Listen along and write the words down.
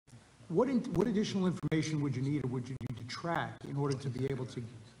What additional information would you need or would you need to track in order to be able to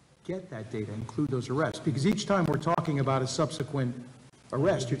get that data, include those arrests? Because each time we're talking about a subsequent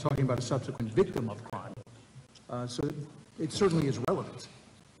arrest, you're talking about a subsequent victim of crime. So it certainly is relevant,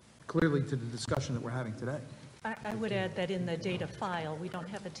 clearly, to the discussion that we're having today. I would add that in the data file, we don't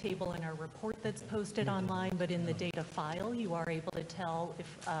have a table in our report that's posted online, but in the data file, you are able to tell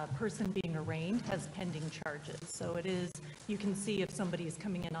if a person being arraigned has pending charges. So it is, you can see if somebody is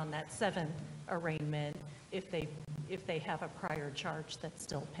coming in on that 7th arraignment, if they have a prior charge that's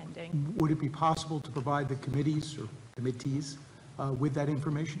still pending. Would it be possible to provide the committees or committees with that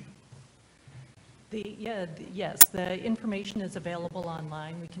information? Yes, the information is available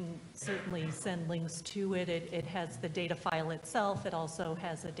online. We can certainly send links to it. It has the data file itself. It also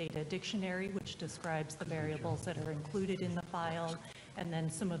has a data dictionary, which describes the variables that are included in the file, and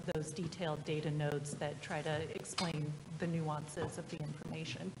then some of those detailed data notes that try to explain the nuances of the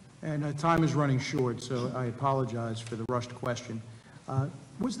information. And time is running short, so I apologize for the rushed question.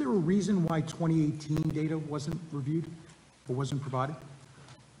 Was there a reason why 2018 data wasn't reviewed or wasn't provided?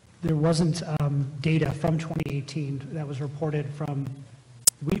 There wasn't data from 2018 that was reported from,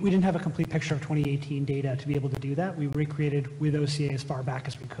 we didn't have a complete picture of 2018 data to be able to do that. We recreated with OCA as far back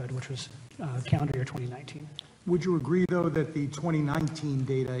as we could, which was calendar year 2019. Would you agree, though, that the 2019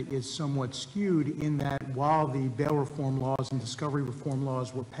 data is somewhat skewed in that while the bail reform laws and discovery reform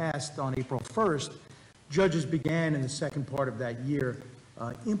laws were passed on April 1st, judges began in the second part of that year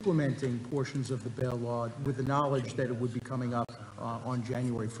implementing portions of the bail law with the knowledge that it would be coming up on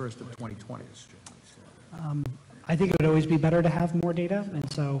January 1st of 2020? I think it would always be better to have more data,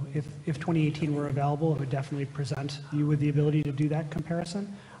 and so if 2018 were available, it would definitely present you with the ability to do that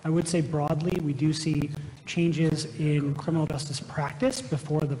comparison. I would say broadly, we do see changes in criminal justice practice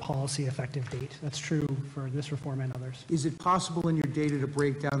before the policy effective date. That's true for this reform and others. Is it possible in your data to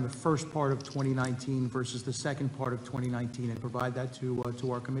break down the first part of 2019 versus the second part of 2019 and provide that to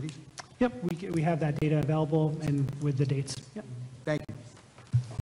our committees? Yep, we have that data available and with the dates. Yep. Thank